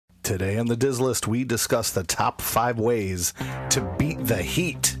Today on the Diz List, we discuss the top 5 ways to beat the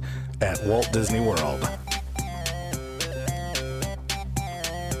heat at Walt Disney World.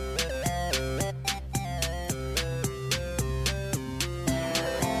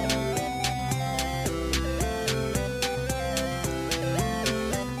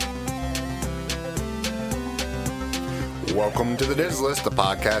 Welcome to the Diz List, the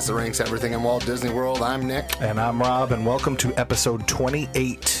podcast that ranks everything in Walt Disney World. I'm Nick. And I'm Rob, and welcome to episode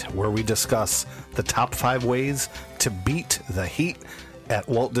 28, where we discuss the top 5 ways to beat the heat at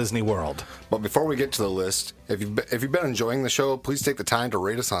Walt Disney World. But before we get to the list, if you've been enjoying the show, please take the time to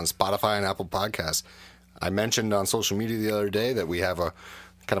rate us on Spotify and Apple Podcasts. I mentioned on social media the other day that we have a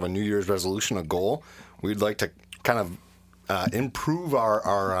kind of a New Year's resolution, a goal. We'd like to kind of improve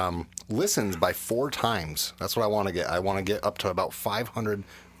our listens by 4 times. That's what I want to get. I want to get up to about 500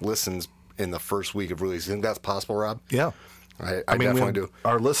 listens in the first week of release. You think that's possible, Rob? Yeah. I mean, definitely do.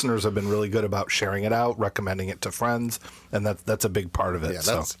 Our listeners have been really good about sharing it out, recommending it to friends, and that's a big part of it.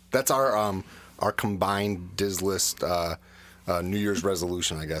 Yeah, that's our combined Diz List New Year's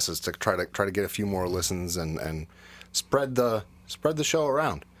resolution, I guess, is to try to get a few more listens and spread the show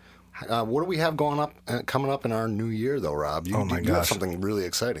around. What do we have coming up in our new year, though, Rob? You have something really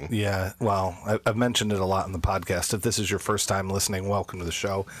exciting. Yeah, well, I've mentioned it a lot in the podcast. If this is your first time listening, welcome to the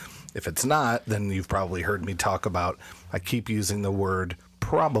show. If it's not, then you've probably heard me talk about, I keep using the word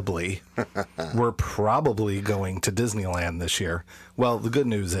probably. We're probably going to Disneyland this year. Well, the good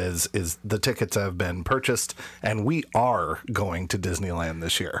news is the tickets have been purchased, and we are going to Disneyland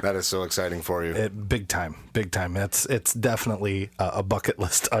this year. That is so exciting for you. Big time. It's definitely a bucket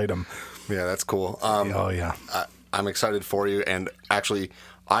list item. Yeah, that's cool. Oh, yeah. I'm excited for you, and actually,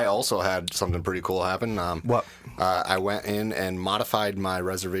 I also had something pretty cool happen. What? I went in and modified my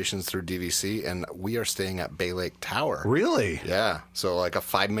reservations through DVC, and we are staying at Bay Lake Tower. Really? Yeah. So like a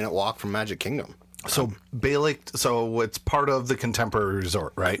 5-minute walk from Magic Kingdom. So Bay Lake, so it's part of the Contemporary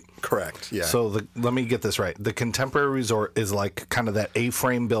Resort, right? Correct. Yeah. So let me get this right. The Contemporary Resort is like kind of that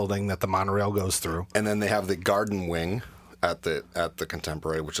A-frame building that the monorail goes through. And then they have the garden wing at the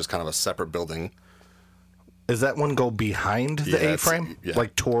Contemporary, which is kind of a separate building. Does that one go behind the A-frame? Yeah.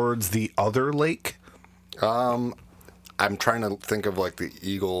 Like towards the other lake? I'm trying to think of like the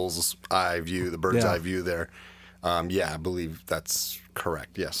eagle's eye view, the bird's eye view there. Yeah, I believe that's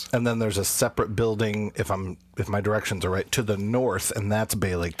correct. Yes. And then there's a separate building, if my directions are right, to the north, and that's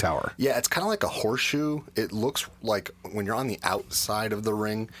Bay Lake Tower. Yeah, it's kind of like a horseshoe. It looks like when you're on the outside of the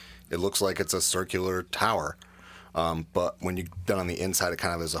ring, it looks like it's a circular tower. But when you're done on the inside, it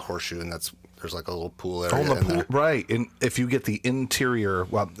kind of is a horseshoe, and there's like a little pool area. Oh, the pool, there. right. And if you get the interior,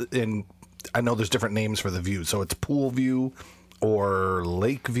 I know there's different names for the view. So it's pool view or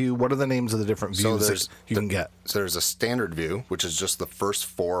lake view. What are the names of the different views that you can get? So there's a standard view, which is just the first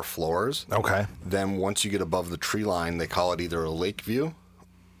 4 floors. Okay. Then once you get above the tree line, they call it either a lake view,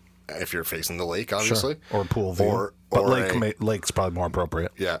 if you're facing the lake, obviously. Sure. Or pool view. Lake's probably more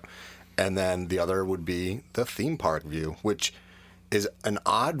appropriate. Yeah. And then the other would be the theme park view, which is an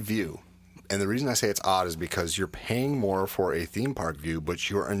odd view. And the reason I say it's odd is because you're paying more for a theme park view, but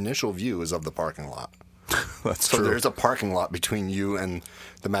your initial view is of the parking lot. That's so true. There's a parking lot between you and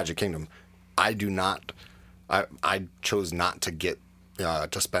the Magic Kingdom. I chose not to get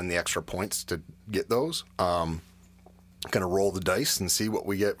to spend the extra points to get those. Going to roll the dice and see what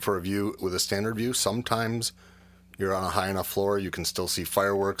we get for a view with a standard view. Sometimes you're on a high enough floor, you can still see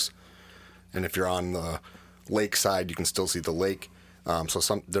fireworks. And if you're on the lake side, you can still see the lake.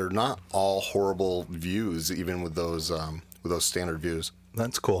 They're not all horrible views, even with those standard views.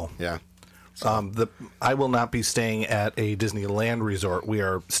 That's cool. Yeah. I will not be staying at a Disneyland resort. We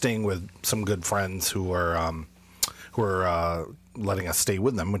are staying with some good friends who are letting us stay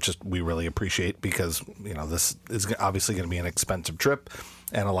with them, which we really appreciate because this is obviously going to be an expensive trip,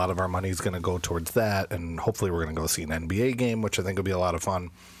 and a lot of our money is going to go towards that. And hopefully, we're going to go see an NBA game, which I think will be a lot of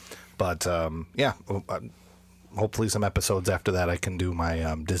fun. But hopefully, some episodes after that, I can do my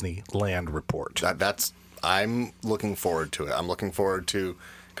Disneyland report. I'm looking forward to it. I'm looking forward to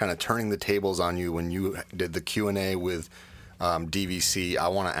kind of turning the tables on you when you did the Q&A with DVC. I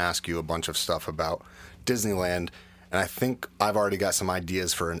want to ask you a bunch of stuff about Disneyland, and I think I've already got some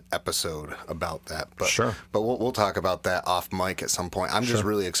ideas for an episode about that. But, sure. But we'll talk about that off mic at some point. I'm just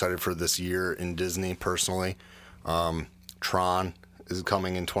really excited for this year in Disney, personally. Tron is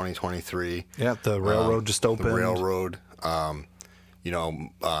coming in 2023. Yeah, the railroad just opened. The railroad.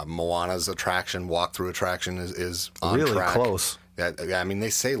 Moana's attraction, walkthrough attraction is on really track. Close. Yeah, I mean, they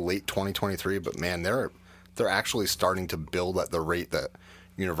say late 2023, but man, they're actually starting to build at the rate that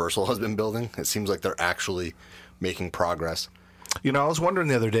Universal has been building. It seems like they're actually making progress. You know, I was wondering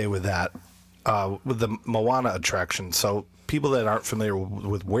the other day with that, with the Moana attraction. So people that aren't familiar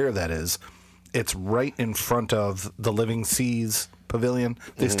with where that is, it's right in front of the Living Seas Pavilion.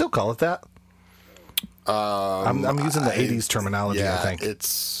 They still call it that? I'm using the 80s terminology, I think.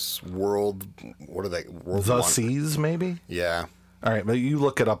 It's World, what are they? World The One. Seas, maybe? Yeah. All right, but you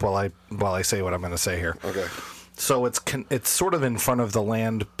look it up while I say what I'm going to say here. Okay. So it's sort of in front of the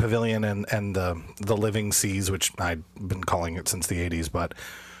Land Pavilion and the Living Seas, which I've been calling it since the 80s, but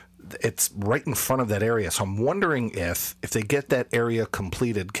it's right in front of that area. So I'm wondering if they get that area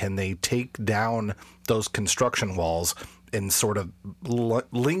completed, can they take down those construction walls and sort of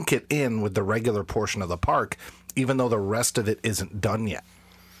link it in with the regular portion of the park, even though the rest of it isn't done yet?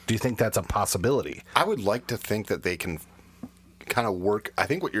 Do you think that's a possibility? I would like to think that they can kind of work. I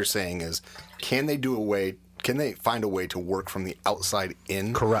think what you're saying is, can they find a way to work from the outside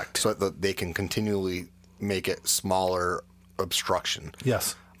in? Correct. So that they can continually make it smaller obstruction.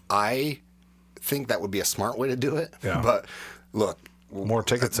 Yes. I think that would be a smart way to do it. Yeah. But look, More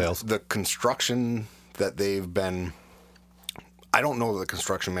ticket sales. The construction that they've been, I don't know that the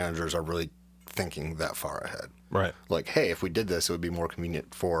construction managers are really thinking that far ahead. Right. Like, hey, if we did this, it would be more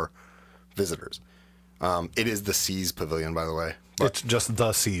convenient for visitors. It is the Seas Pavilion, by the way. It's just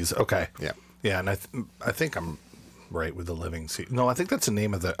the Seas. Okay. Yeah. Yeah, and I think I'm right with the Living Seas. No, I think that's the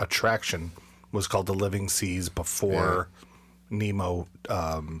name of the attraction, was called the Living Seas before Nemo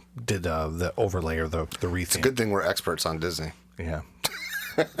did the overlay or the retheme. Good thing we're experts on Disney. Yeah.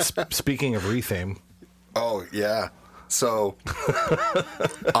 Speaking of retheme. Oh, yeah. So,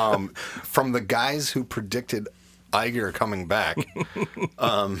 from the guys who predicted Iger coming back,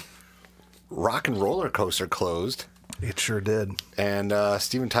 Rock and Roller Coaster closed. It sure did. And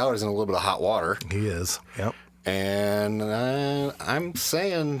Steven Tyler's in a little bit of hot water. He is. Yep. And I'm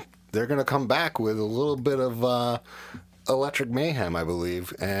saying they're going to come back with a little bit of Electric Mayhem, I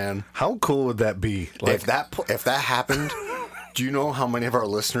believe. And how cool would that be? Like, if that happened, do you know how many of our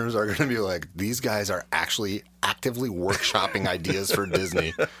listeners are going to be like, these guys are actually actively workshopping ideas for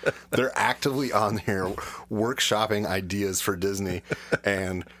Disney? They're actively on here workshopping ideas for Disney,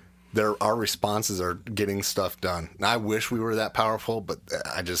 and our responses are getting stuff done. And I wish we were that powerful, but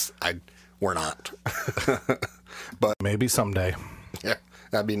we're not. But maybe someday. Yeah,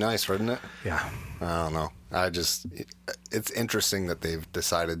 that'd be nice, wouldn't it? Yeah. I don't know. It's interesting that they've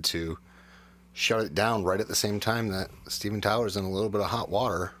decided to shut it down right at the same time that Steven Tyler's in a little bit of hot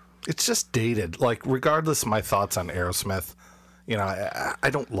water. It's just dated. Like, regardless of my thoughts on Aerosmith, you know, I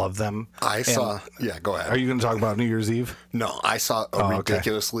don't love them. Yeah, go ahead. Are you going to talk about New Year's Eve? No, I saw a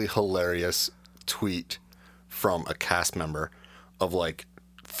ridiculously hilarious tweet from a cast member of, like,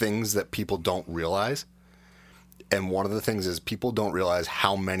 things that people don't realize. And one of the things is people don't realize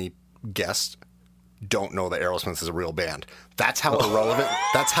how many guests don't know that Aerosmith is a real band. That's how irrelevant.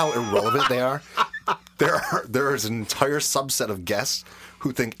 That's how irrelevant they are. There is an entire subset of guests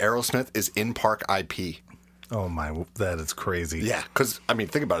who think Aerosmith is in-park IP. Oh my, that is crazy. Yeah, because I mean,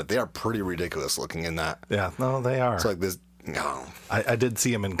 think about it. They are pretty ridiculous looking in that. Yeah, no, they are. It's like this. No, I did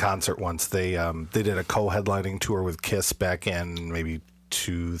see them in concert once. They did a co-headlining tour with Kiss back in maybe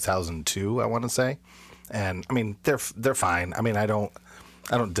 2002, I want to say. And I mean, they're fine. I mean, I don't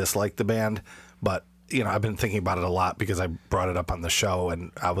dislike the band, but you know, I've been thinking about it a lot because I brought it up on the show,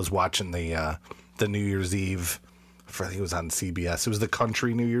 and I was watching the New Year's Eve. I think it was on CBS. It was the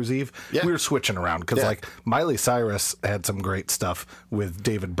country New Year's Eve. Yeah. We were switching around because like Miley Cyrus had some great stuff with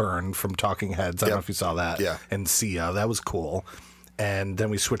David Byrne from Talking Heads. I don't know if you saw that. Yeah. And Sia, that was cool. And then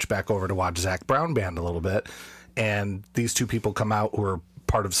we switched back over to watch Zac Brown Band a little bit. And these two people come out who are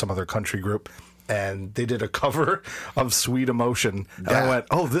part of some other country group, and they did a cover of Sweet Emotion. And I went,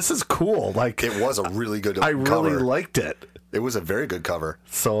 oh, this is cool. Like, it was a really good cover. I really liked it. It was a very good cover.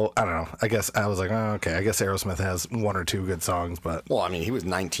 So, I don't know. I guess I was like, oh, okay. I guess Aerosmith has one or two good songs, but... Well, I mean, he was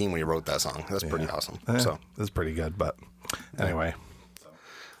 19 when he wrote that song. That's pretty awesome. So it's pretty good, but anyway.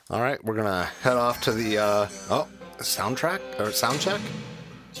 All right, we're going to head off to the soundtrack or sound check.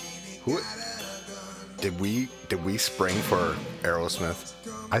 Did we spring for Aerosmith?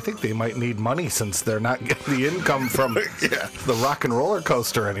 I think they might need money since they're not getting the income from the Rock and Roller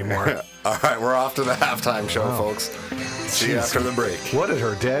Coaster anymore. All right, we're off to the halftime show, folks. See you after the break. What did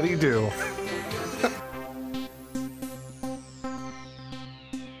her daddy do?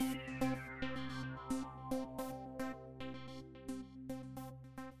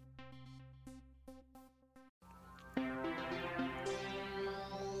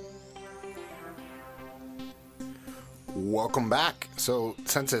 Welcome back. So,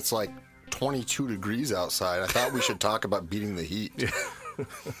 since it's like 22 degrees outside, I thought we should talk about beating the heat.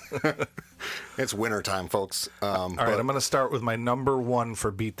 It's wintertime, folks. All right, I'm going to start with my number one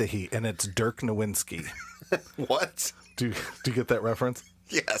for Beat the Heat, and it's Dirk Nowitzki. What? Do you get that reference?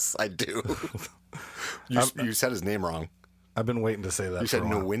 Yes, I do. You said his name wrong. I've been waiting to say that. You said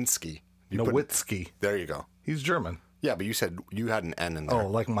Nowinski. Nowitzki. There you go. He's German. Yeah, but you said you had an N in there. Oh,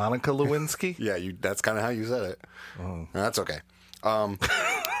 like Monica Lewinsky? Yeah, that's kind of how you said it. Oh. That's okay. I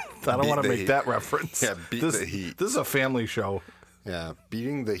don't want to make that reference. Yeah, beat the Heat. This is a family show. Yeah,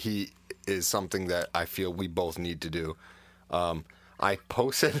 beating the Heat is something that I feel we both need to do. I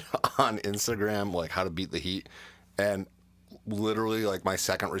posted on Instagram like how to beat the Heat, and literally like my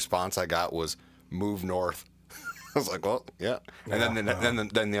second response I got was move north. I was like, well, yeah. And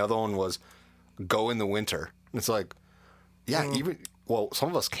then the other one was go in the winter. And it's like, yeah, some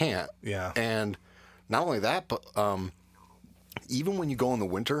of us can't. Yeah. And not only that, but even when you go in the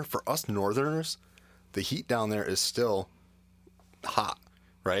winter, for us northerners, the heat down there is still hot,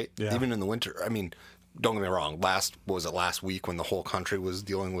 right? Yeah. Even in the winter. I mean, don't get me wrong. Last week when the whole country was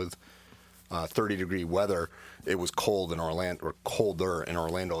dealing with 30-degree weather, it was cold in Orlando, or colder in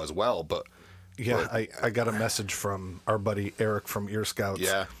Orlando as well. But yeah, I got a message from our buddy Eric from Ear Scouts.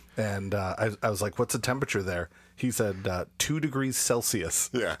 Yeah. And I was like, what's the temperature there? He said 2 degrees Celsius.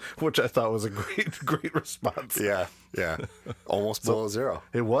 Yeah. Which I thought was a great response. Yeah. Almost below zero.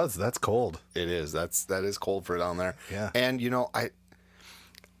 It was. That's cold. It is. That is cold for down there. Yeah. And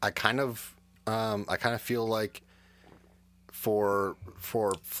I kind of feel like for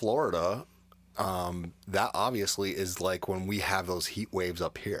Florida, that obviously is like when we have those heat waves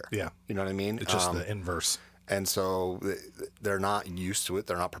up here. Yeah. You know what I mean? It's just the inverse. And so they're not used to it.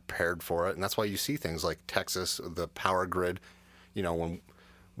 They're not prepared for it. And that's why you see things like Texas, the power grid, when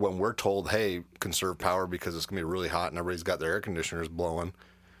we're told, hey, conserve power because it's going to be really hot and everybody's got their air conditioners blowing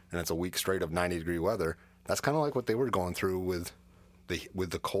and it's a week straight of 90-degree weather. That's kind of like what they were going through with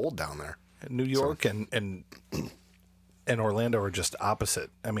the cold down there. New York and Orlando are just opposite.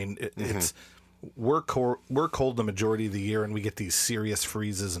 I mean, it's we're cold the majority of the year, and we get these serious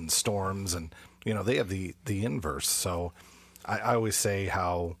freezes and storms, and they have the inverse. So I always say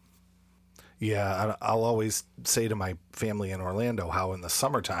how, I'll always say to my family in Orlando how in the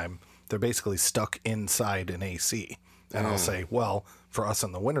summertime they're basically stuck inside an AC, and I'll say, well, for us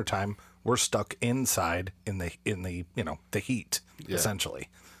in the wintertime, we're stuck inside in the the heat essentially.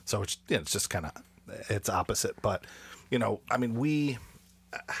 So it's just kind of it's opposite, but I mean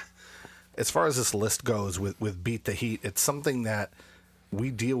as far as this list goes with Beat the Heat, it's something that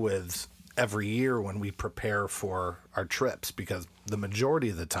we deal with every year when we prepare for our trips, because the majority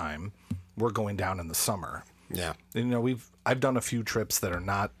of the time we're going down in the summer. Yeah. I've done a few trips that are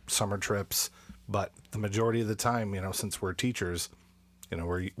not summer trips, but the majority of the time, since we're teachers,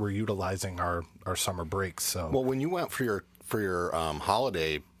 we're utilizing our summer breaks. So well, when you went for your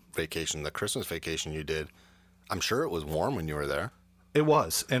holiday vacation, the Christmas vacation you did, I'm sure it was warm when you were there. It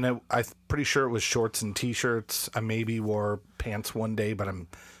was, and I'm pretty sure it was shorts and t-shirts. I maybe wore pants one day, but I'm,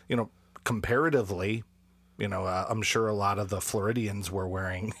 comparatively, I'm sure a lot of the Floridians were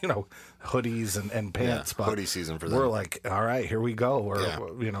wearing, hoodies and pants. Yeah, but hoodie season for them. We're like, all right, here we go. Or,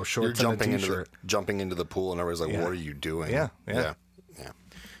 shorts and a t-shirt. Jumping into the pool, and everybody's like, what are you doing? Yeah.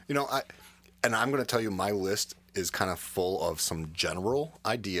 And I'm going to tell you, my list is kind of full of some general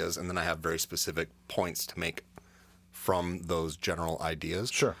ideas, and then I have very specific points to make from those general ideas.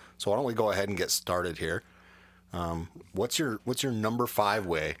 Sure. So why don't we go ahead and get started here? What's your number 5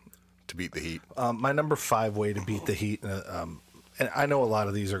 way to beat the heat? My number 5 way to beat the heat, and I know a lot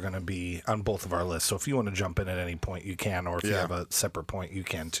of these are going to be on both of our lists, so if you want to jump in at any point, you can, or if you have a separate point, you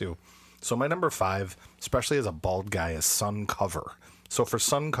can too. So my number 5, especially as a bald guy, is sun cover. So for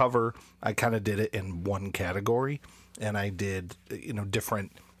sun cover, I kind of did it in one category, and I did,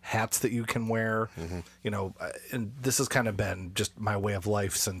 different hats that you can wear, and this has kind of been just my way of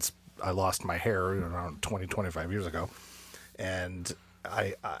life since I lost my hair around 25 years ago. And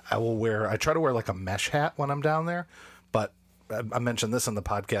I try to wear like a mesh hat when I'm down there, but I mentioned this on the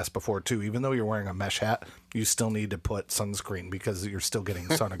podcast before too. Even though you're wearing a mesh hat, you still need to put sunscreen because you're still getting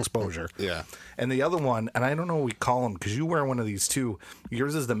sun exposure. Yeah. And the other one, and I don't know what we call them because you wear one of these too.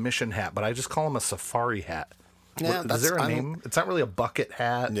 Yours is the mission hat, but I just call them a safari hat. Yeah, is there a name? It's not really a bucket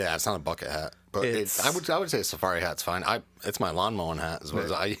hat. Yeah, it's not a bucket hat, but I would say a safari hat's fine. It's my lawn mowing hat as well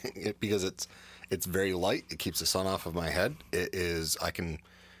because it's very light. It keeps the sun off of my head. I can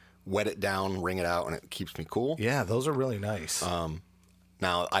wet it down, wring it out, and it keeps me cool. Yeah, those are really nice.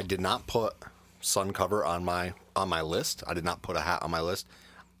 Now, I did not put sun cover on my list. I did not put a hat on my list.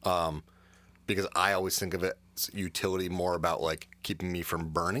 because I always think of it utility more about like keeping me from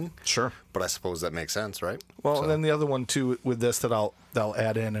burning. Sure. But I suppose that makes sense, right? Well, and then the other one too with this that I'll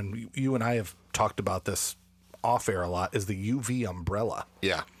add in, and you and I have talked about this off air a lot, is the UV umbrella.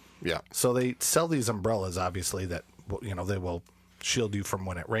 Yeah. So they sell these umbrellas, obviously, that they will shield you from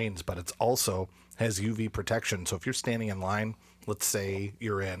when it rains, but it's also has UV protection. So if you're standing in line, let's say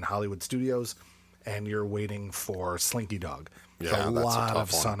you're in Hollywood Studios and you're waiting for Slinky Dog, Yeah, a that's a lot tough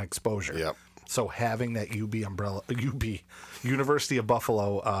of one. sun exposure. Yep. So having that University of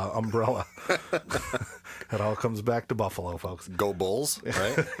Buffalo umbrella, it all comes back to Buffalo, folks. Go Bulls,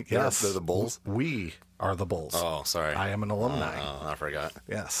 right? Yes, They're the Bulls. We are the Bulls. Oh, sorry. I am an alumni. Oh, I forgot.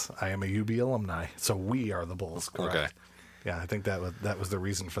 Yes, I am a UB alumni, so we are the Bulls. Correct. Okay. Yeah, I think that was the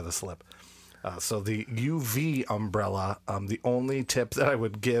reason for the slip. So the UV umbrella, the only tip that I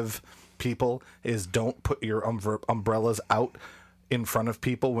would give people is don't put your umbrellas out in front of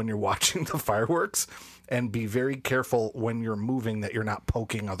people when you're watching the fireworks, and be very careful when you're moving that you're not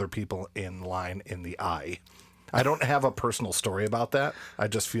poking other people in line in the eye. I don't have a personal story about that. I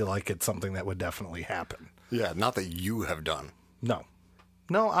just feel like it's something that would definitely happen. Yeah, not that you have done. No,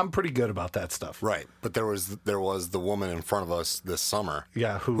 I'm pretty good about that stuff. Right, but there was the woman in front of us this summer.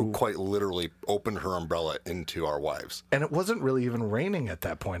 Yeah, who quite literally opened her umbrella into our wives. And it wasn't really even raining at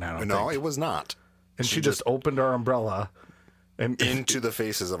that point, I don't No, think. it was not. And she just opened our umbrella and Into the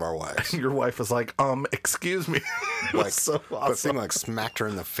faces of our wives. your wife was like, excuse me. It was Like, so But awesome. thing like smacked her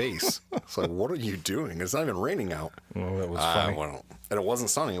in the face. It's like, what are you doing? It's not even raining out. Well, that was funny. Well, and it wasn't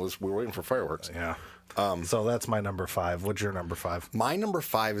sunny. We were waiting for fireworks. Yeah. So that's my number 5. What's your number 5? My number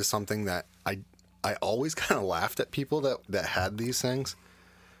 5 is something that I always kind of laughed at people that had these things.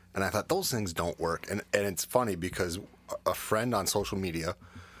 And I thought, those things don't work. And it's funny because a friend on social media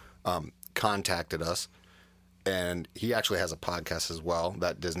contacted us. And he actually has a podcast as well,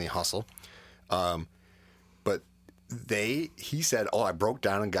 that Disney Hustle. But he said, "Oh, I broke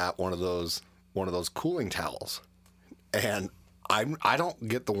down and got one of those cooling towels." And I don't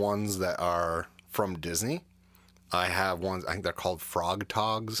get the ones that are from Disney. I have ones. I think they're called Frog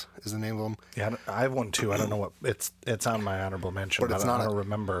Togs. Is the name of them? Yeah, I have one too. I don't know what it's on my honorable mention, But it's I not don't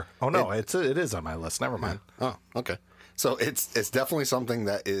remember. Oh no, it is on my list. Never mind. Oh, okay. So it's definitely something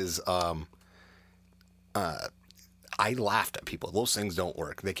that is. I laughed at people. Those things don't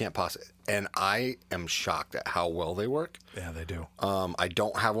work. They can't possibly. And I am shocked at how well they work. Yeah, they do. I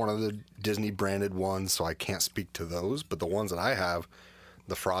don't have one of the Disney branded ones, so I can't speak to those. But the ones that I have,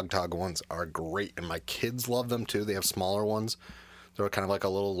 the Frog Tog ones, are great, and my kids love them too. They have smaller ones. They're kind of like a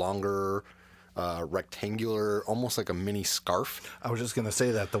little longer, rectangular, almost like a mini scarf. I was just going to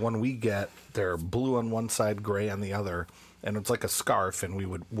say that the one we get, they're blue on one side, gray on the other, and it's like a scarf, and we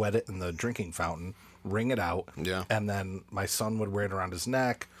would wet it in the drinking fountain, wring it out, Yeah. and then my son would wear it around his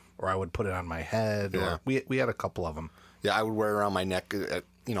neck, or I would put it on my head. Yeah. Or we had a couple of them. Yeah, I would wear it around my neck. A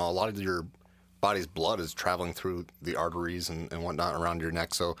lot of your body's blood is traveling through the arteries and whatnot around your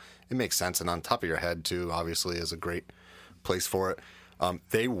neck, so it makes sense. And on top of your head too, obviously, is a great place for it.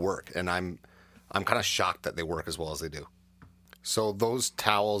 They work, and I'm kind of shocked that they work as well as they do. So those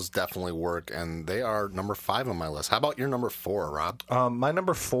towels definitely work, and they are number 5 on my list. How about your number 4, Rob? My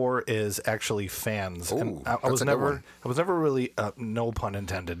number 4 is actually fans. Ooh, And I that's was a good one. never really, no pun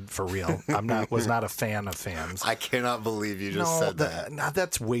intended, for real. Was not a fan of fans. I cannot believe you just said that. No,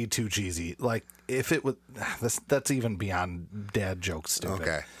 that's way too cheesy. Like if it was, that's even beyond dad jokes. Stupid.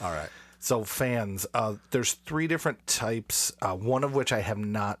 Okay, all right. So fans, there's 3 different types. One of which I have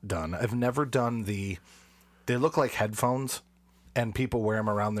not done. I've never done they look like headphones, and people wear them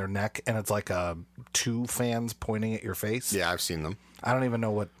around their neck, and it's like 2 fans pointing at your face. Yeah, I've seen them. I don't even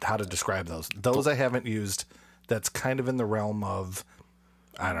know how to describe those. Those I haven't used. That's kind of in the realm of,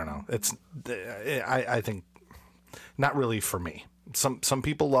 I don't know. It's, I think, not really for me. Some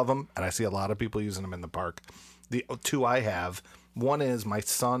people love them, and I see a lot of people using them in the park. The 2 I have, one is my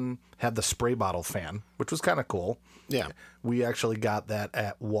son had the spray bottle fan, which was kind of cool. Yeah. We actually got that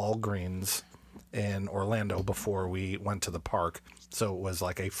at Walgreens in Orlando before we went to the park, so it was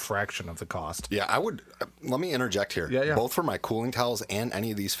like a fraction of the cost. Yeah, I would. Let me interject here. Yeah. Both for my cooling towels and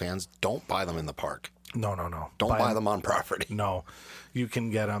any of these fans, don't buy them in the park. No. Don't buy them on property. No, you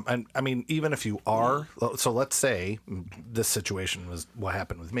can get them. And I mean, even if you are, so let's say this situation was what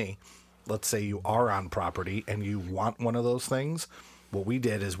happened with me. Let's say you are on property and you want one of those things. What we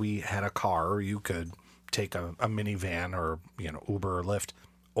did is we had a car, or you could take a minivan or Uber or Lyft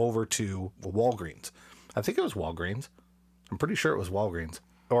over to Walgreens. I think it was Walgreens. I'm pretty sure it was Walgreens,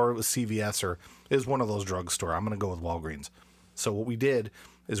 or it was CVS, or it was one of those drugstore. I'm going to go with Walgreens. So what we did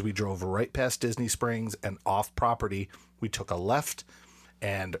is we drove right past Disney Springs, and off property, we took a left,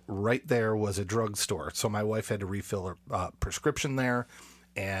 and right there was a drugstore. So my wife had to refill her prescription there,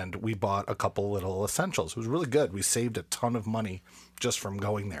 and we bought a couple little essentials. It was really good. We saved a ton of money just from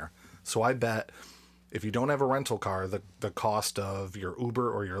going there. So I bet if you don't have a rental car, the cost of your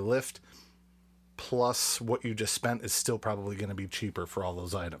Uber or your Lyft plus what you just spent is still probably going to be cheaper for all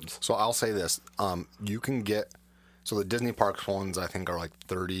those items. So I'll say this: you can get the Disney Parks ones. I think are like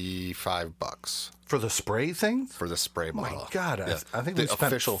 $35 For the spray things? for the spray bottle. My God, Yeah. I think we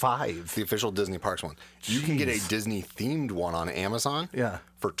spent $5. The official Disney Parks one. You can get a Jeez. Disney themed one on Amazon. Yeah.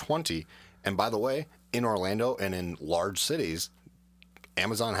 For $20. And by the way, in Orlando and in large cities,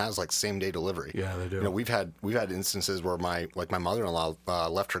 Amazon has like same day delivery. Yeah, they do. You know, we've had instances where my mother-in-law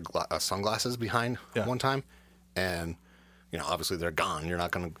left her sunglasses behind Yeah. one time, and you know, obviously they're gone.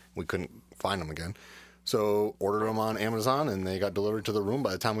 We couldn't find them again. So ordered them on Amazon, and they got delivered to the room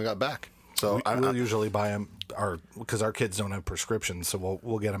by the time we got back. So We'll usually buy them because our kids don't have prescriptions, so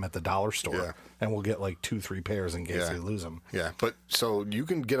we'll get them at the dollar store, Yeah. and we'll get like 2-3 pairs in case Yeah. they lose them. Yeah, but so you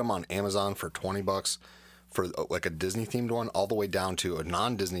can get them on Amazon for $20 for like a Disney themed one, all the way down to a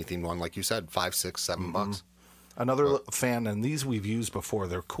non-Disney themed one, like you said, $5, $6, $7. Another fan, and these we've used before.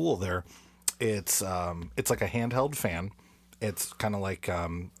 They're cool. It's like a handheld fan. It's kind of like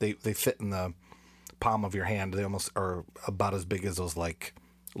they fit in the palm of your hand. They almost are about as big as those like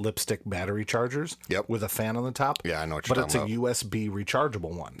lipstick battery chargers. Yep. With a fan on the top. Yeah, I know what you're But it's talking a USB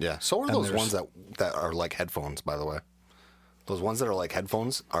rechargeable one. Yeah, so are And those there's- ones that are like headphones, by the way. Those ones that are like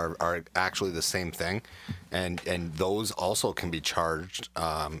headphones are actually the same thing, and those also can be charged.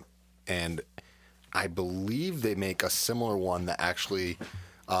 And I believe they make a similar one that actually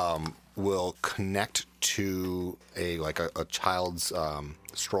will connect to a child's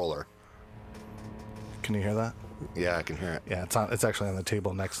stroller. Can you hear that? Yeah, I can hear it. Yeah, it's actually on the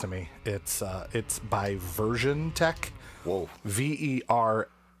table next to me. It's by Version Tech. Whoa.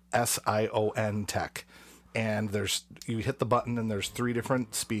 VERSION Tech. And you hit the button and there's 3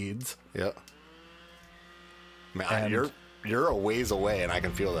 different speeds. Yeah. Man, And- you're a ways away, and I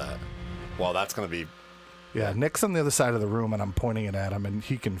can feel that. Well, that's gonna be Yeah, Nick's on the other side of the room and I'm pointing it at him and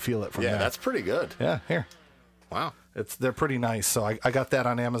he can feel it from there. that's pretty good. Yeah, here. Wow. They're pretty nice. So I got that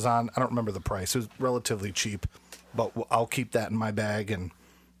on Amazon. I don't remember the price. It was relatively cheap, but I'll keep that in my bag and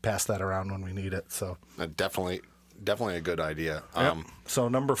pass that around when we need it. So Definitely a good idea. Yep. So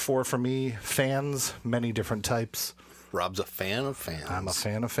number 4 for me, fans, many different types. Rob's a fan of fans. I'm a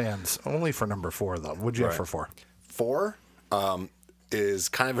fan of fans. Only for number 4 though. What'd you have for 4? 4 is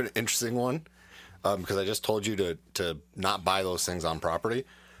kind of an interesting one because I just told you to not buy those things on property.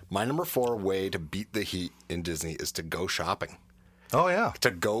 My number 4 way to beat the heat in Disney is to go shopping. Oh yeah.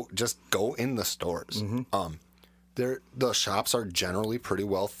 Just go in the stores. The shops are generally pretty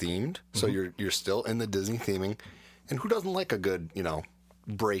well themed, so you're still in the Disney theming. And who doesn't like a good,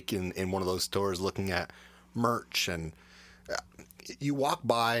 break in one of those stores looking at merch? And you walk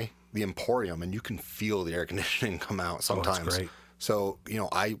by the Emporium and you can feel the air conditioning come out sometimes. great. So,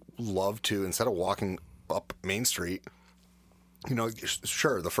 I love to, instead of walking up Main Street,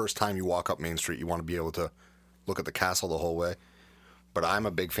 sure, the first time you walk up Main Street, you want to be able to look at the castle the whole way. But I'm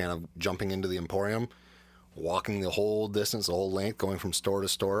a big fan of jumping into the Emporium, walking the whole distance, the whole length, going from store to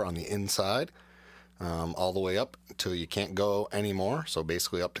store on the inside, all the way up until you can't go anymore. So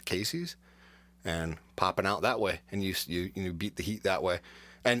basically up to Casey's and popping out that way, and you beat the heat that way.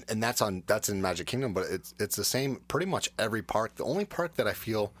 And that's in Magic Kingdom, but it's the same pretty much every park. The only park that I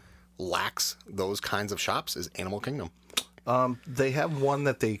feel lacks those kinds of shops is Animal Kingdom. They have one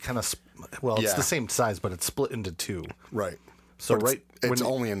that they kind of it's Yeah. the same size, but it's split into 2. Right. So But it's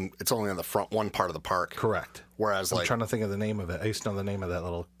when only in the front one part of the park. correct. Whereas I'm trying to think of the name of it. I used to know the name of that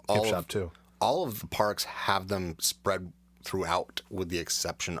little gift shop too. all of the parks have them spread throughout, with the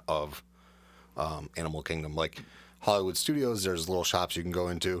exception of Animal Kingdom. Like Hollywood Studios, there's little shops you can go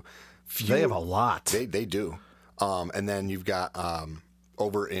into. They have a lot. They do. And then you've got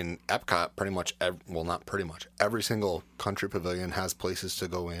over in Epcot, every single country pavilion has places to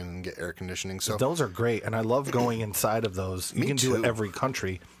go in and get air conditioning. So Those are great, and I love going inside of those. You can do too. it every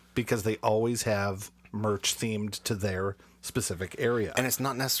country because they always have merch themed to their specific area. and it's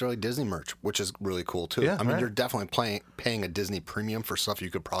not necessarily Disney merch, which is really cool too. Yeah, I mean, right. you're definitely paying a Disney premium for stuff you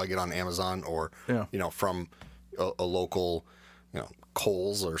could probably get on Amazon or Yeah. from a local,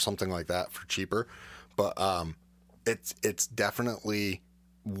 Kohl's or something like that for cheaper. But it's definitely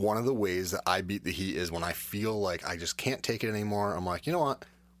one of the ways that I beat the heat is when I feel like I just can't take it anymore. I'm like, you know what?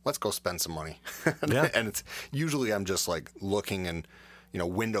 Let's go spend some money. Yeah. And it's usually I'm just like looking and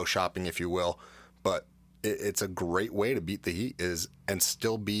window shopping, if you will. But it's a great way to beat the heat and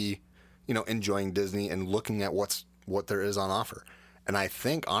still be enjoying Disney and looking at what there is on offer. And I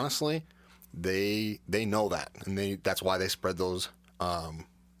think honestly, they know that, and that's why they spread those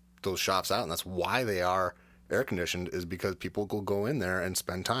shops out, and that's why they are air conditioned, is because people will go in there and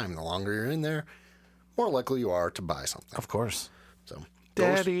spend time. The longer you're in there, more likely you are to buy something. Of course. So,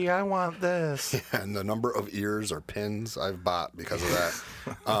 Daddy, I want this. Yeah, and the number of ears or pins I've bought because of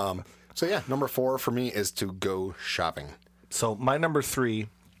that. So yeah, number 4 for me is to go shopping. So my number 3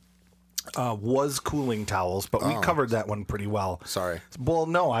 was cooling towels, but we covered that one pretty well. Sorry. Well,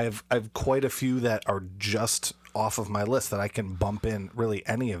 no, I have quite a few that are just off of my list that I can bump in really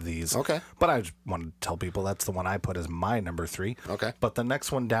any of these. Okay. But I just want to tell people that's the one I put as my number 3. Okay. But the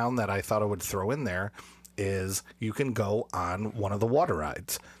next one down that I thought I would throw in there is you can go on one of the water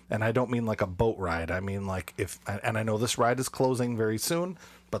rides. And I don't mean like a boat ride. I mean like and I know this ride is closing very soon,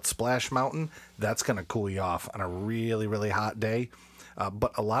 but Splash Mountain, that's going to cool you off on a really, really hot day.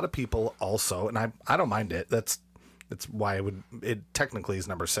 But a lot of people also, and I don't mind it. That's why it technically is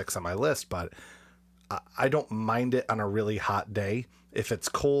number 6 on my list, but I don't mind it on a really hot day. If it's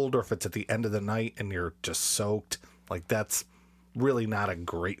cold or if it's at the end of the night and you're just soaked, like that's really not a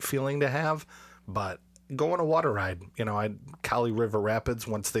great feeling to have. But go on a water ride. Kali River Rapids,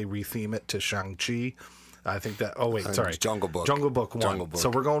 once they retheme it to Shang-Chi, I think that. Oh wait, sorry, Jungle Book. Jungle Book 1. Jungle Book.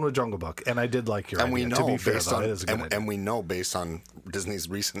 So we're going with Jungle Book, and I did like your And idea. we know To be fair, based though, on it is a good idea. and we know based on Disney's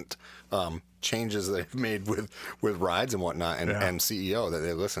recent changes they've made with rides and whatnot, and CEO that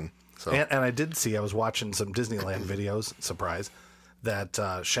they listen. So And I did see, I was watching some Disneyland videos, surprise,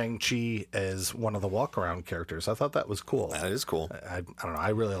 that Shang-Chi is one of the walk-around characters. I thought that was cool. that is cool. I don't know. I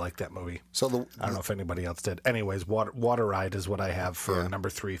really like that movie. So I don't know if anybody else did. Anyways, water ride is what I have for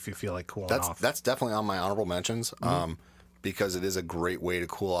number 3 if you feel like cooling off. That's definitely on my honorable mentions, because it is a great way to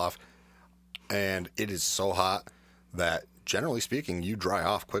cool off, and it is so hot that generally speaking, you dry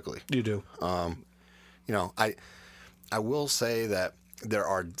off quickly. You do. I will say that there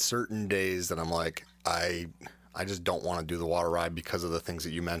are certain days that I'm like, I just don't want to do the water ride because of the things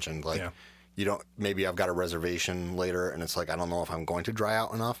that you mentioned. Like, maybe I've got a reservation later and it's like, I don't know if I'm going to dry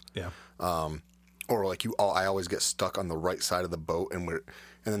out enough. Yeah. Or like I always get stuck on the right side of the boat, and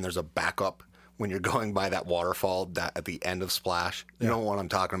then there's a backup when you're going by that waterfall that at the end of Splash. You know what I'm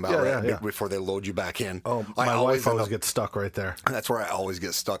talking about, right? Yeah. Before they load you back in. Oh, my wife always gets stuck right there. That's where I always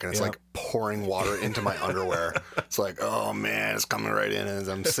get stuck, and it's like pouring water into my underwear. It's like, oh man, it's coming right in, and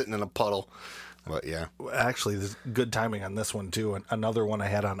I'm sitting in a puddle. But yeah, actually, there's good timing on this one too. And another one I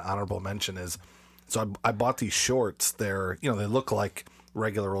had on honorable mention is, so I bought these shorts. They're they look like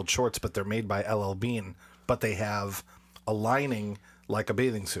regular old shorts, but they're made by LL Bean, but they have a lining like a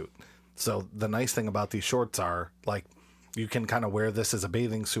bathing suit. So the nice thing about these shorts are like you can kind of wear this as a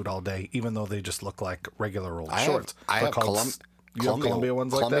bathing suit all day, even though they just look like regular old shorts. I have Columbia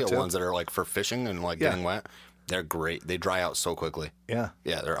ones like that too? ones that are like for fishing and like getting wet. They're great. They dry out so quickly. Yeah,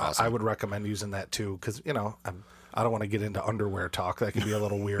 they're awesome. I would recommend using that too, because I don't want to get into underwear talk. That can be a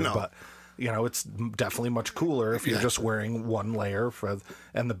little weird, but it's definitely much cooler if you're just wearing one layer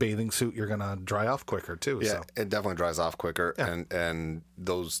and the bathing suit. You're gonna dry off quicker too. Yeah, so. it definitely dries off quicker, and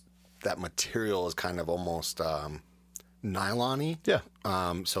that material is kind of almost nylon-y. Yeah.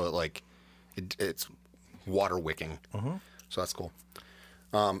 So it's water wicking. Mm-hmm. So that's cool.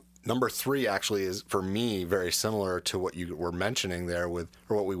 Number 3 actually is for me very similar to what you were mentioning there or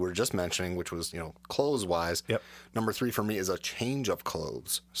what we were just mentioning, which was clothes wise. Yep. Number 3 for me is a change of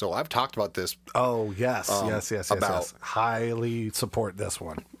clothes. So I've talked about this. Oh yes, yes. Highly support this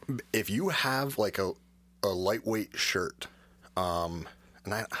one. If you have like a lightweight shirt, and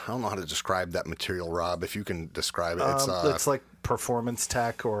I don't know how to describe that material, Rob. If you can describe it, it's like Performance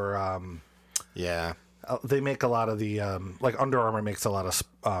Tech or yeah. They make a lot of the like Under Armour makes a lot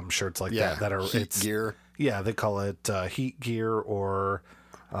of shirts like that are heat gear. Yeah, they call it heat gear, or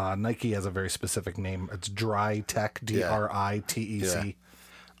Nike has a very specific name. It's Dry Tech, DRITEC.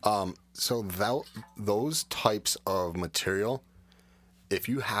 So those types of material, if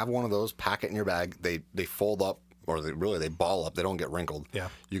you have one of those, pack it in your bag. They fold up, or they ball up. They don't get wrinkled. Yeah.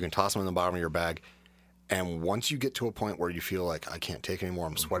 You can toss them in the bottom of your bag, and once you get to a point where you feel like I can't take anymore,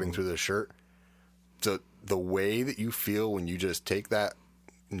 I'm sweating through this shirt. The way that you feel when you just take that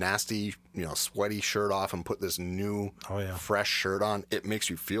nasty, sweaty shirt off and put this new, fresh shirt on, it makes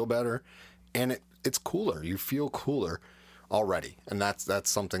you feel better, and it's cooler. You feel cooler already, and that's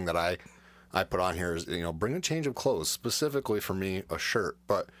something that I put on here is bring a change of clothes. Specifically for me, a shirt,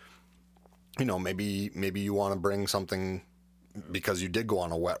 but maybe you want to bring something because you did go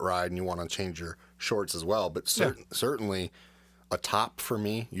on a wet ride and you want to change your shorts as well. But certainly. A top for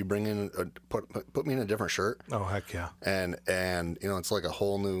me, you bring in put me in a different shirt. Oh heck yeah! And it's like a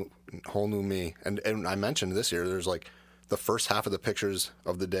whole new me. And I mentioned this year, there's the first half of the pictures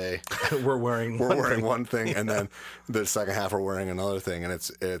of the day We're wearing one thing, and then the second half we're wearing another thing, and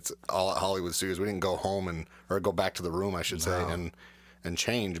it's all at Hollywood Studios. We didn't go home or go back to the room, I should say, and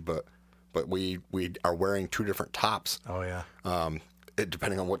change, but we are wearing two different tops. Oh yeah.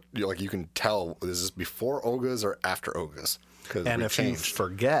 Depending on what you can tell, is this before Oga's or after Oga's? And if you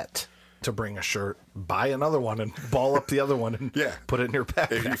forget to bring a shirt, buy another one and ball up the other one and put it in your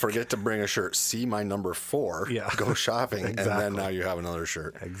backpack. If you forget to bring a shirt, see my number 4. Go shopping, and then now you have another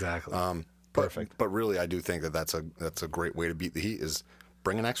shirt. Exactly. Perfect. But really, I do think that's a great way to beat the heat. Is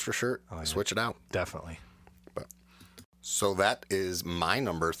bring an extra shirt, switch it out. Definitely. So that is my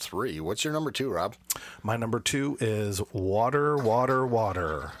number 3. What's your number 2, Rob? My number 2 is water, water,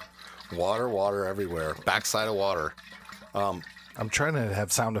 water. Water, water everywhere. Backside of water. I'm trying to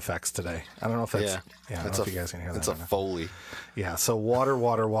have sound effects today. I don't know if that's... I don't know if you guys can hear that. It's a Foley. Yeah, so water,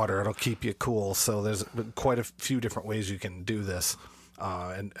 water, water. It'll keep you cool. So there's quite a few different ways you can do this.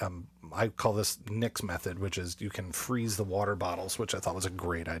 And I call this Nick's method, which is you can freeze the water bottles, which I thought was a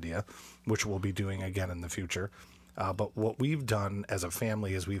great idea, which we'll be doing again in the future. But what we've done as a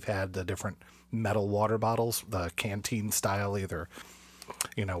family is we've had the different metal water bottles, the canteen style, either,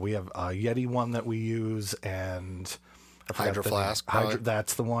 we have a Yeti one that we use, and Hydro Flask.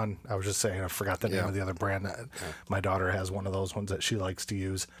 That's the one. I was just saying, I forgot the name of the other brand. My daughter has one of those ones that she likes to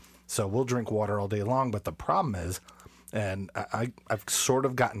use. So we'll drink water all day long. But the problem is, and I've sort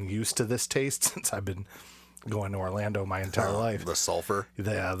of gotten used to this taste since I've been going to Orlando my entire life. The sulfur.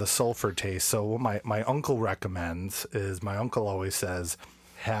 The sulfur taste. So what my uncle recommends is, my uncle always says,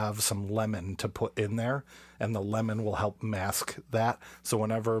 have some lemon to put in there, and the lemon will help mask that. So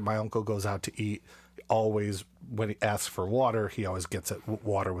whenever my uncle goes out to eat, always when he asks for water, he always gets it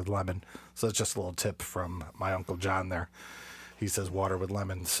water with lemon. So it's just a little tip from my Uncle John there. He says water with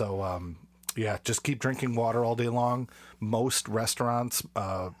lemon. So just keep drinking water all day long. Most restaurants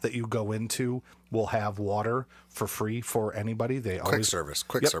that you go into will have water for free for anybody. They quick service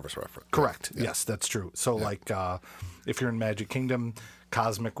reference. Correct. Yeah. Yes, that's true. So if you're in Magic Kingdom,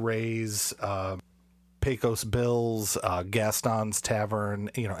 Cosmic Rays, Pecos Bills, Gaston's Tavern,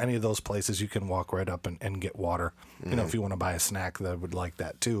 any of those places, you can walk right up and get water. If you want to buy a snack, that would like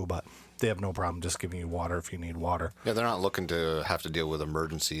that too, but they have no problem just giving you water if you need water. Yeah, they're not looking to have to deal with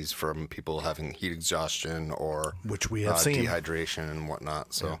emergencies from people having heat exhaustion or which we have seen, dehydration and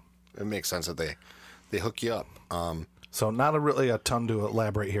whatnot. So it makes sense that they hook you up. So not really a ton to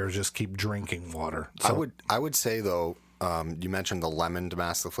elaborate here. Just keep drinking water. So, I would say though, you mentioned the lemon to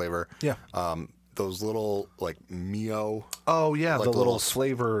mask the flavor. Yeah. Those little Mio. Oh yeah, the little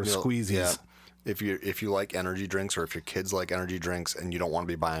flavor squeezies. Yeah. If you like energy drinks, or if your kids like energy drinks, and you don't want to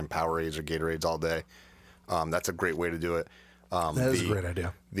be buying Powerades or Gatorades all day, that's a great way to do it. That is a great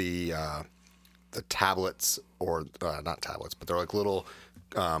idea. The tablets, or not tablets, but they're like little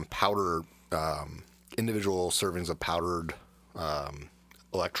powder, individual servings of powdered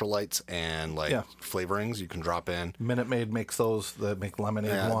electrolytes and flavorings you can drop in. Minute Maid makes those. They make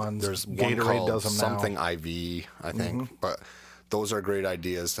lemonade ones. There's Gatorade one does them something now. IV, I think. But those are great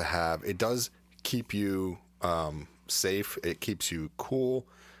ideas to have. It does keep you safe. It keeps you cool.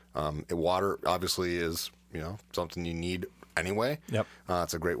 Water obviously is something you need anyway. Yep.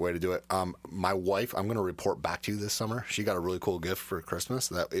 It's a great way to do it. My wife, I'm going to report back to you this summer. She got a really cool gift for Christmas.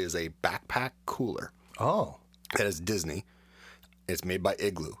 That is a backpack cooler. Oh. That is Disney. It's made by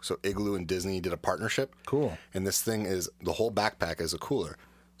Igloo. So Igloo and Disney did a partnership. Cool. And this thing is, the whole backpack is a cooler.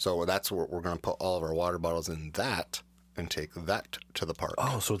 So that's where we're going to put all of our water bottles in that and take that to the park.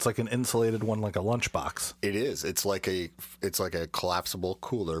 Oh, so it's like an insulated one, like a lunchbox. It is. It's like a collapsible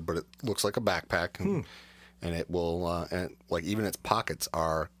cooler, but it looks like a backpack, and it will and even its pockets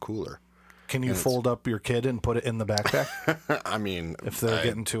are cooler. Can you fold up your kid and put it in the backpack? I mean, if they're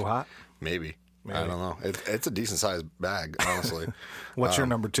getting too hot, maybe. I don't know. It's a decent sized bag, honestly. What's your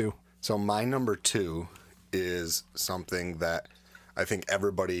number 2? So my number 2 is something that I think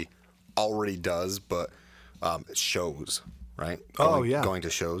everybody already does, but shows, right? Going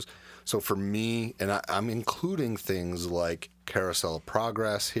to shows. So for me, and I'm including things like Carousel of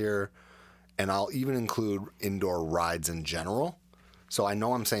Progress here, and I'll even include indoor rides in general. So I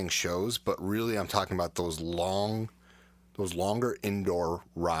know I'm saying shows, but really I'm talking about those longer indoor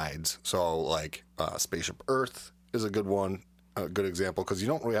rides. So Spaceship Earth is a good one, a good example, because you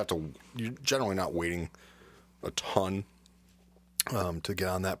don't really have to, you're generally not waiting a ton to get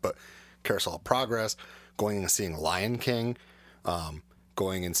on that. But Carousel of Progress, going and seeing Lion King,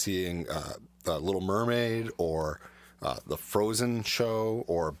 going and seeing The Little Mermaid, or the Frozen show,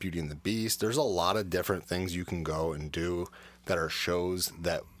 or Beauty and the Beast. There's a lot of different things you can go and do that are shows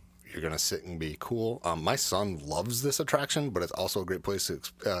that You're going to sit and be cool. My son loves this attraction, but it's also a great place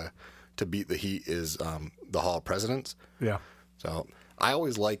to beat the heat is the Hall of Presidents. Yeah. So I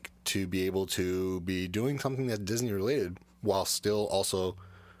always like to be able to be doing something that's Disney related while still also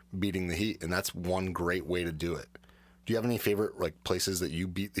beating the heat, and that's one great way to do it. Do you have any favorite like places that you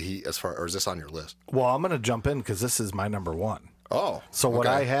beat the heat or is this on your list? Well, I'm going to jump in because this is my number one. Oh, So what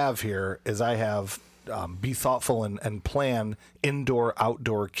okay. I have here is I have be thoughtful and plan indoor,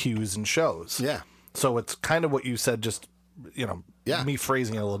 outdoor cues and shows. Yeah. So it's kind of what you said, just, Yeah. me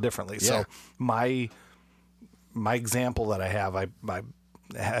phrasing it a little differently. Yeah. So my example that I have, I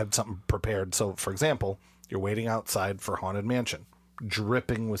had something prepared. So, for example, you're waiting outside for Haunted Mansion,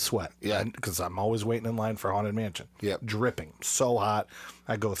 dripping with sweat. Yeah. Because I'm always waiting in line for Haunted Mansion. Yep. Dripping. So hot.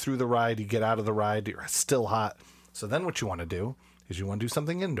 I go through the ride. You get out of the ride. You're still hot. So then what you want to do is you want to do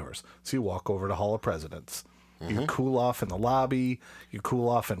something indoors. So you walk over to Hall of Presidents. You cool off in the lobby. You cool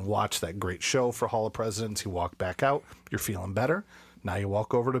off and watch that great show for Hall of Presidents. You walk back out. You're feeling better. Now you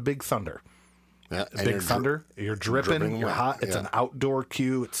walk over to Big Thunder. Yeah. And Big you're Thunder. You're dripping. You're wet. hot. It's Yeah. an outdoor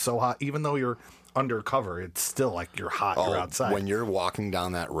queue. It's so hot. Even though you're undercover, it's still like you're hot. You're outside. When you're walking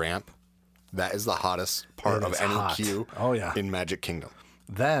down that ramp, that is the hottest part It of is any hot. queue Oh, yeah. in Magic Kingdom.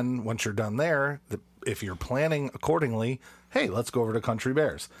 Then, once you're done there, if you're planning accordingly, hey, let's go over to Country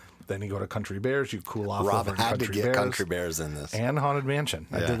Bears. Then you go to Country Bears, you cool off Rob over in had to Country get Bears. Country Bears in this. And Haunted Mansion.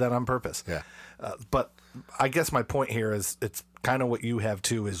 I Yeah. did that on purpose. Yeah. But I guess my point here is it's kind of what you have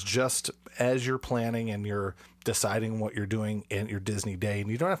too, is just as you're planning and you're deciding what you're doing in your Disney day, and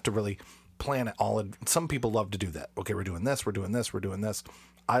you don't have to really plan it all. Some people love to do that. Okay, we're doing this, we're doing this, we're doing this.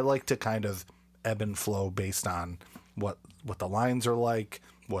 I like to kind of ebb and flow based on what the lines are like,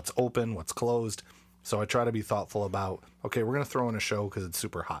 what's open, what's closed. So I try to be thoughtful about, okay, we're going to throw in a show because it's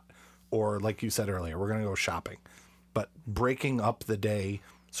super hot. Or like you said earlier, we're going to go shopping. But breaking up the day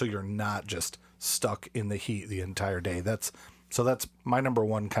so you're not just stuck in the heat the entire day. That's my number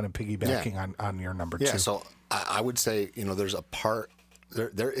one, kind of piggybacking on your number two. Yeah, so I would say, there's a part,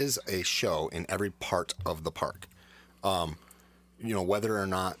 there is a show in every part of the park. Whether or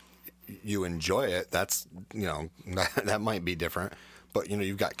not you enjoy it, that's, that might be different. But,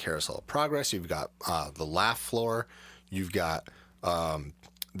 you've got Carousel of Progress, you've got the Laugh Floor, you've got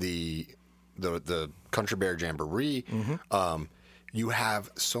the Country Bear Jamboree. You have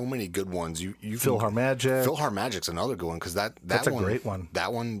so many good ones. You PhilharMagic. PhilharMagic's another good one because that's a great one.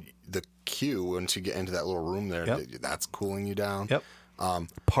 That one, the queue once you get into that little room there, Yep. that's cooling you down. Yep.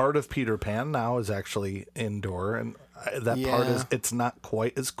 Part of Peter Pan now is actually indoor, and that part Yeah. is, it's not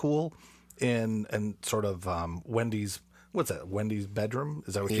quite as cool in sort of Wendy's. What's that? Wendy's bedroom?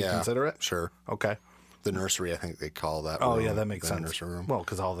 Is that what you Yeah, consider it? sure. Okay. The nursery, I think they call that. Oh room, yeah, that makes the sense. Nursery room. Well,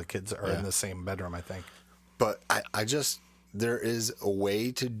 because all the kids are in the same bedroom, I think. But I just, there is a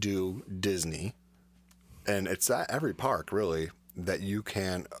way to do Disney, and it's at every park really, that you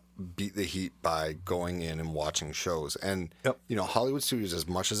can beat the heat by going in and watching shows. And, Yep. Hollywood Studios, as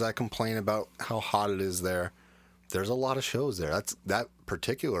much as I complain about how hot it is there, there's a lot of shows there. That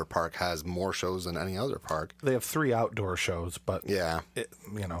particular park has more shows than any other park. They have 3 outdoor shows, but Yeah. it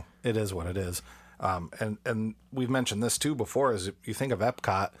is what it is. And we've mentioned this too before, is if you think of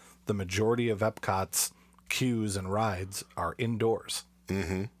Epcot, the majority of Epcot's queues and rides are indoors.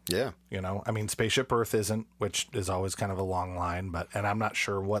 Yeah. I mean, Spaceship Earth isn't, which is always kind of a long line, and I'm not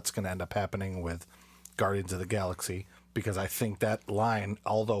sure what's going to end up happening with Guardians of the Galaxy, because I think that line,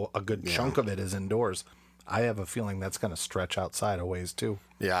 although a good chunk of it is indoors, I have a feeling that's going to stretch outside a ways too.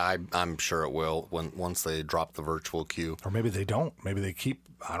 Yeah, I'm sure it will once they drop the virtual queue. Or maybe they don't. Maybe they keep,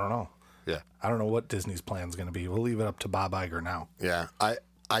 I don't know. Yeah. I don't know what Disney's plan is going to be. We'll leave it up to Bob Iger now. Yeah,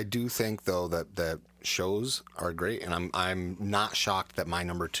 I do think though that shows are great, and I'm not shocked that my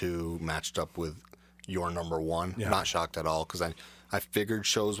number 2 matched up with your number 1. Yeah. Not shocked at all because I figured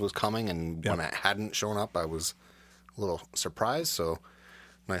shows was coming, and when it hadn't shown up, I was a little surprised. So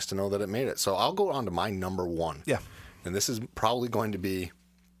nice to know that it made it. So I'll go on to my number 1. Yeah. And this is probably going to be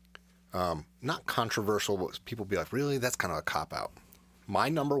not controversial, but people be like, really, that's kind of a cop out. My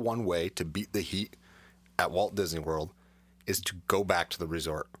number 1 way to beat the heat at Walt Disney World is to go back to the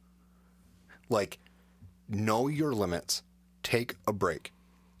resort. Like, know your limits. Take a break.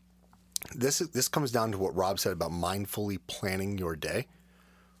 This comes down to what Rob said about mindfully planning your day.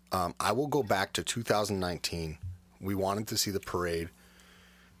 I will go back to 2019. We wanted to see the parade,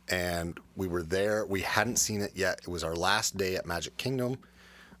 and we were there. We hadn't seen it yet. It was our last day at Magic Kingdom.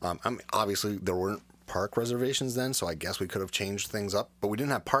 Obviously, there weren't park reservations then, so I guess we could have changed things up. But we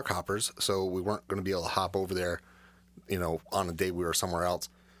didn't have park hoppers, so we weren't going to be able to hop over there, on a day we were somewhere else.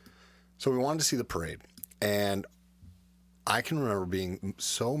 So we wanted to see the parade. And I can remember being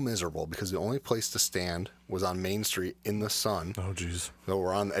so miserable because the only place to stand was on Main Street in the sun. Oh, geez.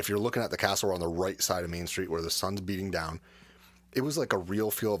 So if you're looking at the castle, we're on the right side of Main Street where the sun's beating down. It was like a real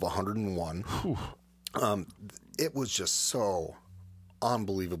feel of 101. It was just so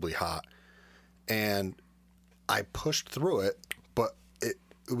unbelievably hot. And I pushed through it, but it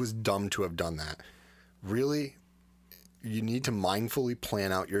was dumb to have done that. Really, you need to mindfully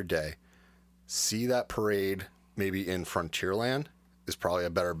plan out your day. See that parade maybe in Frontierland is probably a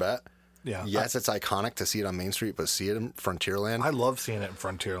better bet. Yeah. Yes, it's iconic to see it on Main Street, but see it in Frontierland. I love seeing it in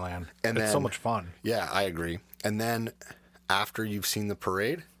Frontierland. And it's so much fun. Yeah, I agree. And then after you've seen the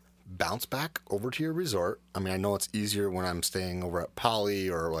parade, bounce back over to your resort. I mean, I know it's easier when I'm staying over at Poly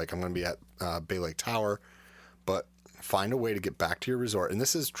or like I'm going to be at Bay Lake Tower, but find a way to get back to your resort. And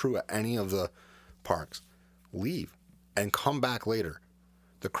this is true at any of the parks. Leave and come back later.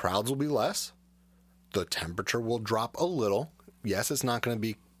 The crowds will be less. The temperature will drop a little. Yes, it's not going to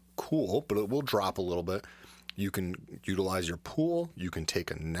be cool, but it will drop a little bit. You can utilize your pool. You can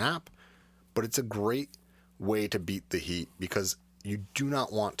take a nap. But it's a great way to beat the heat because you do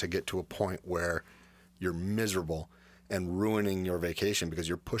not want to get to a point where you're miserable and ruining your vacation because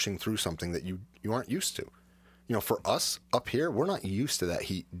you're pushing through something that you aren't used to. You know, for us up here, we're not used to that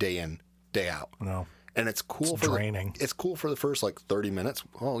heat day in, day out. No. And it's cool It's draining. It's cool for the first like 30 minutes.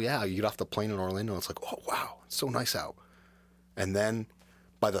 Oh yeah, you get off the plane in Orlando, it's like, oh wow, it's so nice out. And then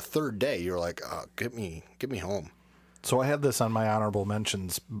by the third day, you're like, get me home. So I had this on my honorable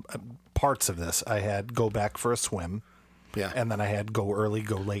mentions. Parts of this, I had go back for a swim. Yeah. And then I had go early,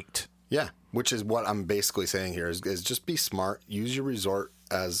 go late. Yeah, which is what I'm basically saying here is just be smart. Use your resort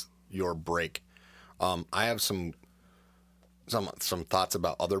as your break. I have some thoughts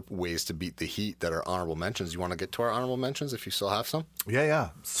about other ways to beat the heat that are honorable mentions. You want to get to our honorable mentions if you still have some? Yeah.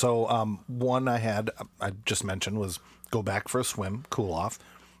 So one I just mentioned was go back for a swim, cool off,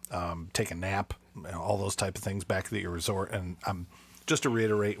 take a nap, all those type of things back at your resort. And just to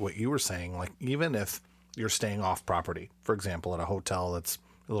reiterate what you were saying, like even if you're staying off property, for example, at a hotel that's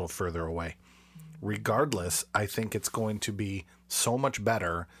a little further away, regardless, I think it's going to be so much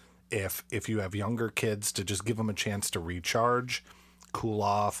better if you have younger kids to just give them a chance to recharge, cool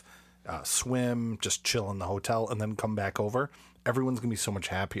off, swim, just chill in the hotel, and then come back over. Everyone's going to be so much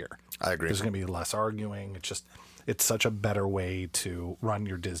happier. I agree. There's going to be less arguing. It's such a better way to run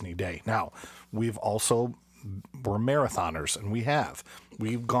your Disney day. Now, we're marathoners, and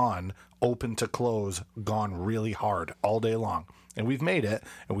we've gone open to close, gone really hard all day long, and we've made it,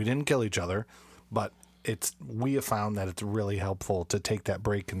 and we didn't kill each other, but we have found that it's really helpful to take that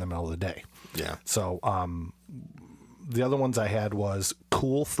break in the middle of the day. Yeah. So the other ones I had was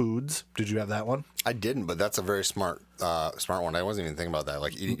cool foods. Did you have that one? I didn't, but that's a very smart one. I wasn't even thinking about that.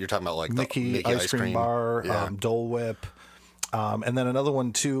 Like you're talking about like Mickey the ice cream bar, yeah. Dole Whip. And then another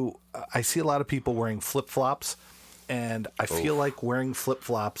one too, I see a lot of people wearing flip-flops, and I feel like wearing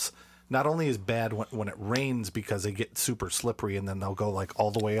flip-flops not only is bad when it rains because they get super slippery and then they'll go like all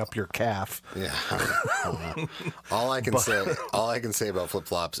the way up your calf. Yeah. All I can say about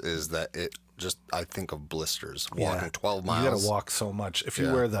flip-flops is that I think of blisters walking 12 miles. You got to walk so much. If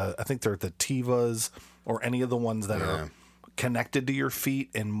you wear I think they're the Tevas or any of the ones that are connected to your feet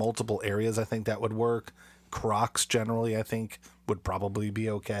in multiple areas, I think that would work. Crocs generally, I think, would probably be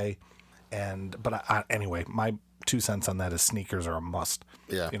okay. But anyway, my 2 cents on that is sneakers are a must.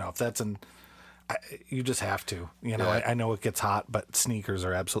 Yeah. You know, if that's you just have to. You know, Yeah. I know it gets hot, but sneakers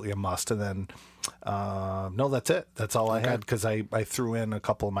are absolutely a must. And then, no, that's it. That's all I had because I threw in a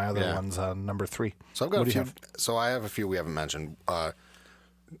couple of my other ones on number 3. So I've got What a do you few. have? So I have a few we haven't mentioned.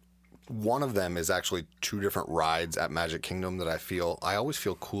 One of them is actually 2 different rides at Magic Kingdom that I always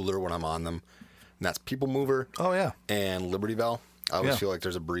feel cooler when I'm on them. And that's People Mover. Oh, yeah. And Liberty Bell. I always feel like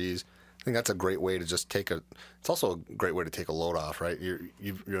there's a breeze. I think that's a great way to just it's also a great way to take a load off, right?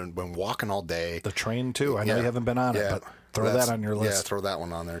 You've been walking all day. The train, too. I know you haven't been on it, but throw that on your list. Yeah, throw that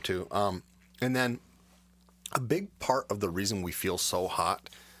one on there, too. And then a big part of the reason we feel so hot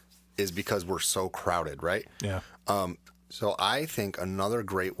is because we're so crowded, right? Yeah. So I think another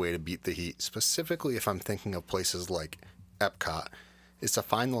great way to beat the heat, specifically if I'm thinking of places like Epcot, is to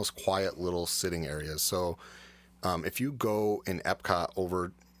find those quiet little sitting areas. So if you go in Epcot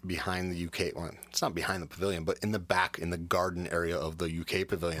over behind the UK, well, it's not behind the pavilion, but in the back, in the garden area of the UK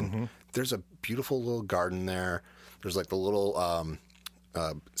pavilion, there's a beautiful little garden there. There's like the little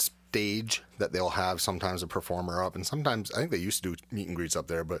stage that they'll have sometimes a performer up. And sometimes, I think they used to do meet and greets up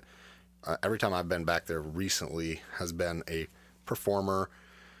there, but every time I've been back there recently has been a performer.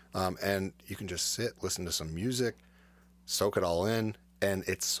 And you can just sit, listen to some music, soak it all in. And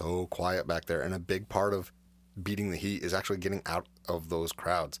it's so quiet back there. And a big part of beating the heat is actually getting out of those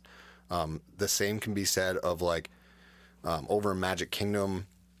crowds. The same can be said of like over in Magic Kingdom,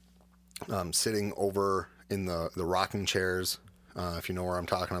 sitting over in the rocking chairs, if you know where I'm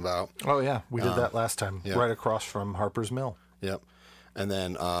talking about. Oh, yeah. We did that last time, right across from Harper's Mill. Yep. And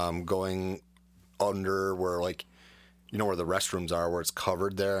then going under where, like, you know where the restrooms are, where it's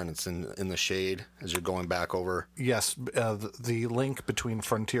covered there and it's in the shade as you're going back over. Yes, the link between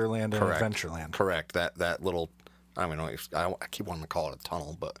Frontierland and Adventureland. Correct. That little, I don't know, I keep wanting to call it a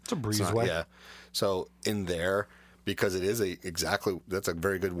tunnel, but it's a breezeway. Yeah. So in there, because it is that's a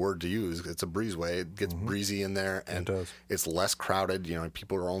very good word to use. It's a breezeway. It gets breezy in there, and it's less crowded. You know,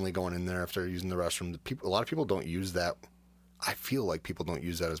 people are only going in there if they're using the restroom. A lot of people don't use that. I feel like people don't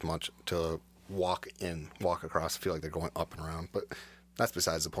use that as much to walk across. I feel like they're going up and around, but that's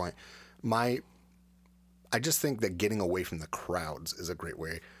besides the point. I just think that getting away from the crowds is a great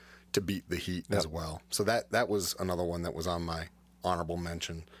way to beat the heat as well. So that was another one that was on my honorable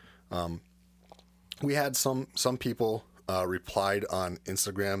mention. We had some people replied on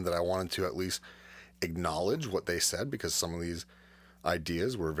Instagram that I wanted to at least acknowledge what they said, because some of these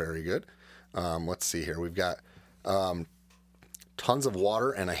ideas were very good. Let's see here. We've got tons of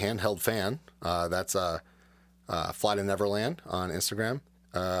water and a handheld fan. That's Fly to Neverland on Instagram.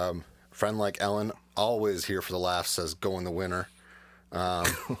 Friend like Ellen, always here for the laughs, says go in the winter,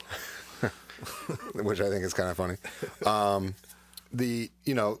 which I think is kind of funny. A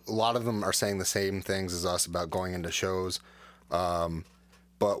lot of them are saying the same things as us about going into shows.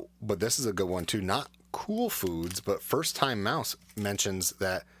 But this is a good one too. Not cool foods, but First Time Mouse mentions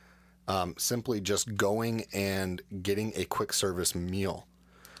that simply just going and getting a quick service meal.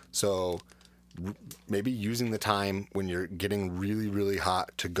 So maybe using the time when you're getting really, really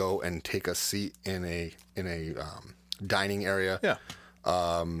hot to go and take a seat in a dining area. Yeah.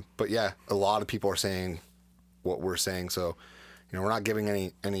 But yeah, a lot of people are saying what we're saying. So, we're not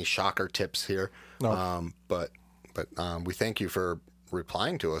giving any shocker tips here. No. But we thank you for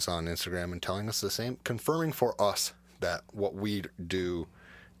replying to us on Instagram and telling us the same, confirming for us that what we do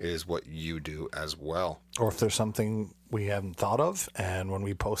is what you do as well. Or if there's something we haven't thought of, and when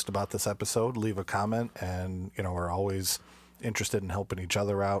we post about this episode, leave a comment. And, we're always interested in helping each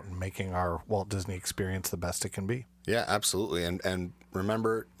other out and making our Walt Disney experience the best it can be. Yeah, absolutely. And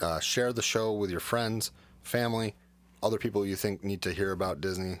remember, share the show with your friends, family, other people you think need to hear about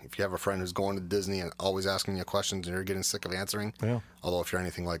Disney. If you have a friend who's going to Disney and always asking you questions and you're getting sick of answering, although if you're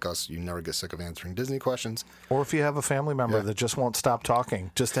anything like us, you never get sick of answering Disney questions. Or if you have a family member that just won't stop talking,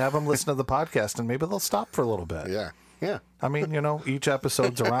 just have them listen to the podcast and maybe they'll stop for a little bit. Yeah. I mean, each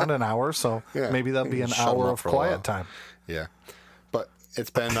episode's around an hour, so maybe that'll be an hour of quiet time. Yeah. But it's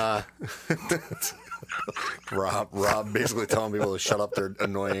been Rob basically telling people to shut up. They're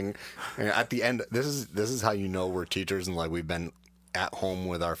annoying. And at the end, this is how you know we're teachers and like we've been at home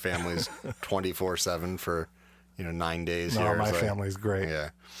with our families 24/7 for 9 days. No, here. my family's great. Yeah.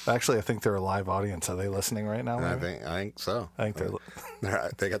 Actually, I think they're a live audience. Are they listening right now? I think so. I think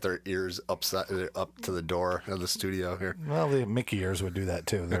they got their ears up to the door of the studio here. Well, the Mickey ears would do that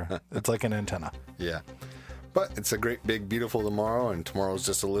too. It's like an antenna. Yeah. But it's a great, big, beautiful tomorrow, and tomorrow's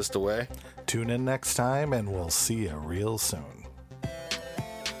just a list away. Tune in next time, and we'll see you real soon.